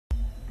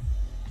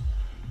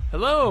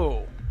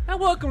Hello,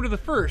 and welcome to the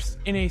first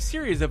in a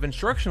series of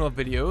instructional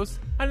videos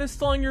on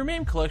installing your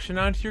MAME collection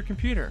onto your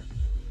computer.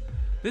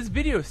 This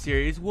video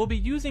series will be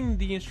using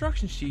the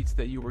instruction sheets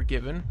that you were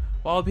given,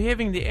 while I'll be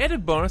having the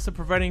added bonus of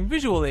providing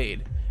visual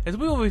aid, as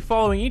we will be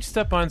following each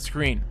step on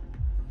screen.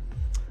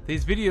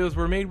 These videos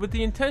were made with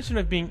the intention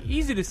of being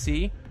easy to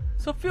see,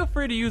 so feel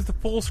free to use the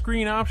full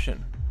screen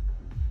option.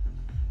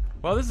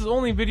 Well, this is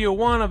only video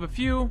one of a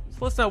few, so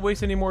let's not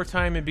waste any more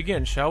time and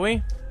begin, shall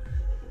we?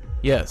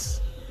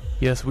 Yes,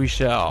 we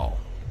shall.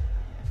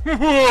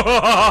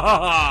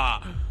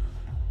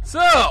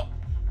 So,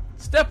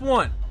 step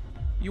one.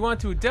 You want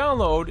to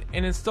download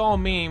and install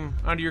MAME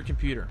onto your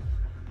computer.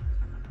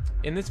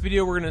 In this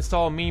video we're going to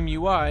install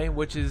MAMEUI,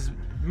 which is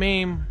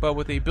MAME but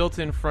with a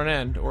built-in front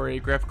end or a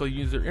graphical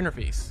user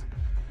interface.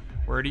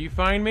 Where do you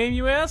find MAME,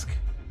 you ask?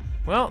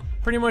 Well,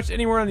 pretty much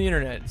anywhere on the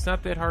internet. It's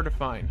not that hard to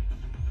find.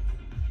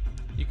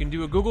 You can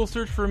do a Google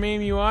search for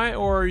MAMEUI,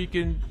 or you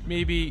can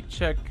maybe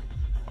check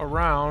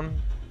around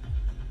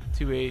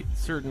to a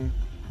certain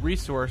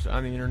resource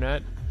on the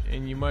internet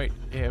and you might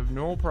have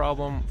no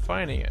problem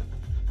finding it.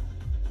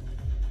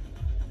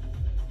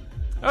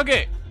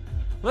 Okay,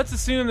 let's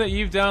assume that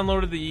you've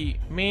downloaded the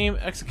MAME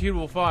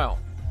executable file.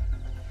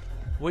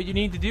 What you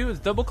need to do is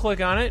double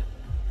click on it,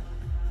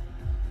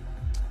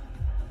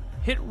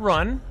 hit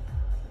run,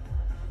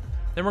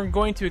 then we're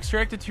going to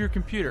extract it to your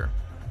computer.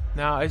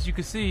 Now, as you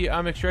can see,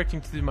 I'm extracting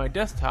to my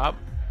desktop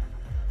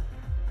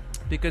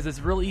because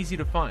it's real easy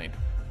to find.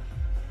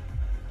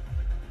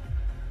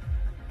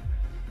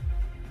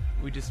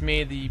 We just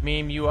made the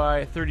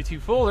MAMEUI 32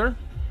 folder.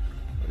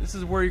 This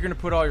is where you're going to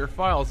put all your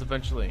files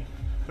eventually.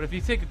 But if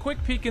you take a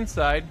quick peek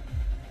inside,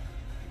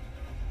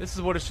 this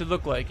is what it should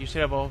look like. You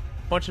should have a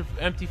bunch of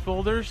empty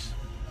folders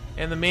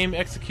and the MAME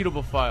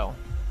executable file.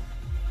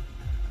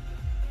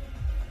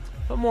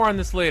 But more on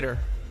this later.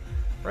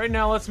 Right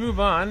now, let's move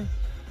on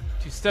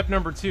to step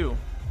number 2.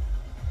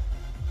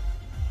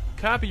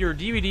 Copy your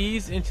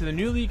DVDs into the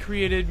newly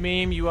created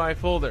MAMEUI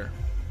folder.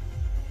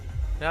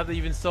 Now that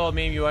you've installed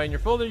MAMEUI in your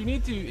folder, you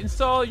need to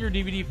install your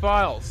DVD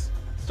files.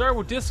 Start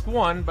with disk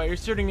 1 by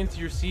inserting into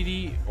your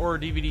CD or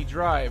DVD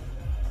drive,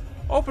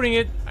 opening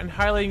it and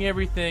highlighting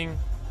everything,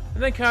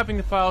 and then copying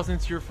the files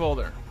into your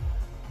folder.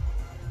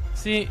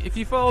 See, if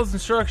you follow those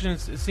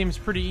instructions, it seems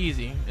pretty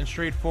easy and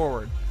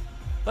straightforward.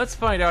 Let's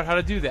find out how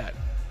to do that.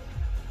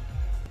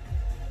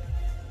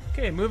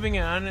 Okay, moving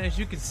on, as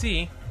you can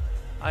see,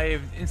 I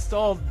have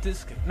installed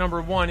disk number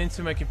 1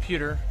 into my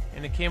computer,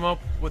 and it came up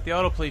with the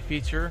autoplay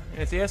feature,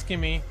 and it's asking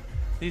me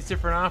these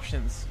different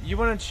options. You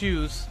want to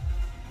choose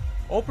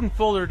open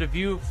folder to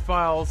view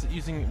files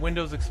using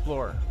Windows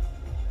Explorer.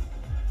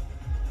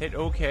 Hit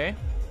OK,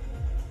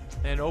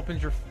 and it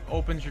opens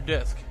your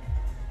disk.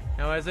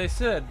 Now, as I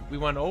said, we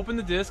want to open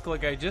the disk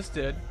like I just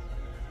did.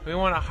 We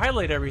want to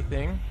highlight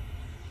everything,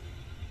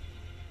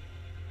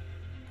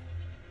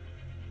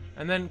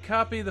 and then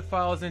copy the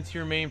files into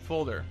your main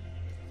folder.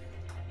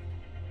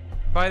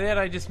 By that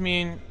I just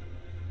mean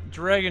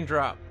drag and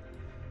drop.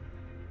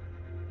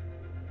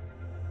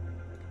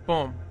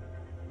 Boom.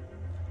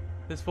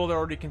 This folder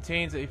already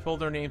contains a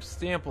folder named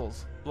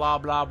Samples, blah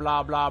blah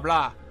blah blah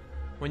blah.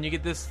 When you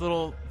get this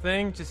little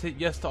thing, just hit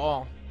yes to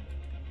all.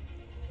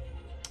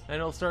 And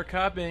it'll start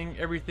copying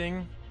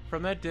everything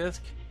from that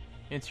disk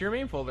into your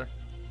main folder.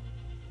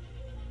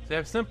 It's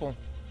that simple.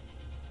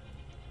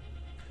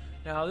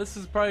 Now this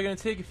is probably going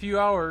to take a few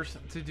hours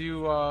to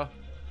do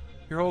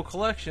your whole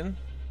collection.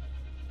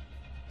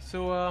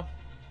 So I'm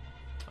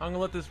going to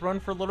let this run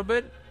for a little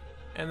bit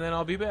and then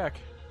I'll be back.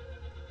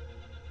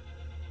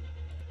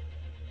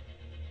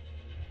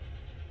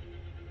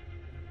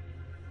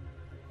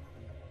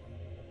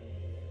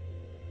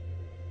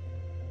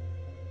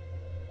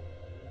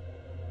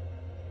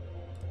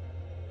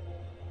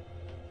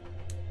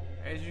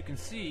 As you can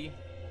see,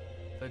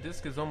 the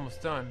disk is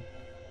almost done.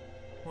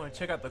 I want to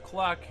check out the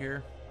clock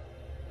here.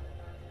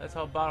 That's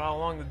about how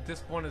long the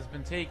disc 1 has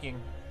been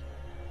taking.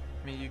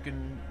 I mean, you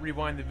can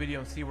rewind the video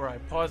and see where I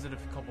paused it a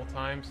couple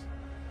times.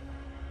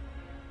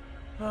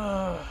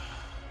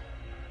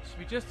 Should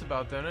be just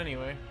about done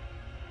anyway.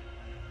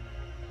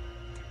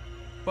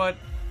 But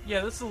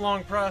yeah, this is a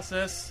long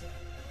process,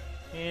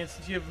 and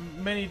since you have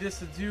many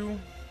discs to do,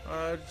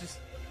 just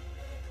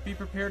be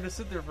prepared to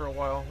sit there for a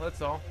while.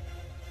 That's all.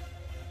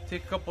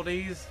 Take a couple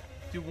days,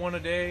 do one a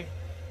day,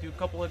 do a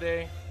couple a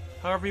day.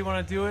 However you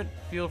want to do it,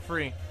 feel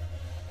free.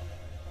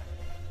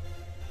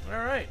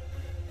 Alright.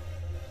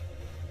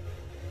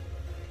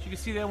 As you can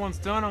see, that one's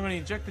done. I'm going to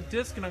eject the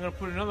disc and I'm going to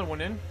put another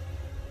one in.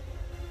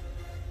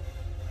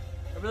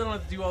 I really don't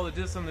have to do all the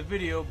discs on the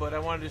video, but I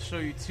wanted to show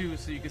you two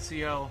so you can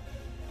see how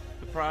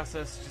the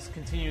process just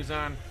continues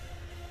on.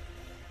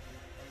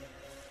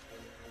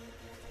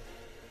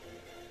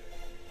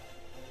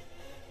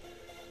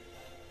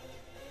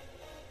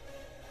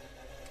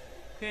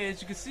 Okay,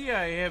 as you can see,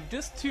 I have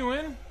disc 2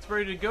 in. It's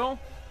ready to go.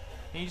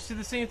 And you see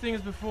the same thing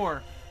as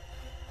before.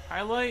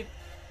 Highlight.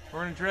 We're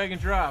going to drag and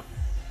drop.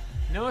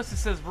 Notice it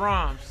says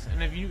ROMs,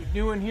 and if you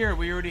new in here,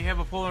 we already have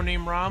a folder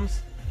named ROMs.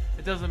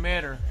 It doesn't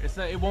matter.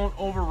 It won't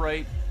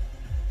overwrite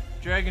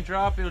drag and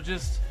drop, it'll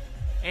just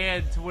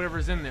add to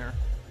whatever's in there.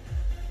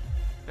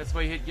 That's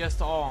why you hit yes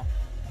to all.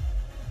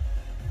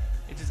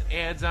 It just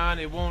adds on,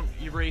 it won't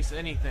erase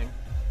anything.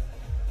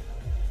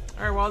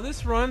 Alright, while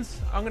this runs,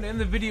 I'm going to end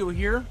the video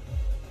here.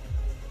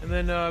 And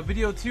then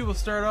video 2 will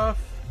start off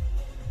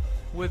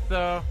with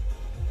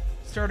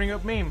starting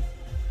up MAME.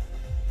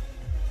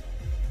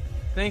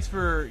 Thanks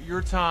for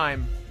your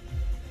time.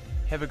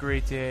 Have a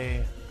great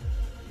day.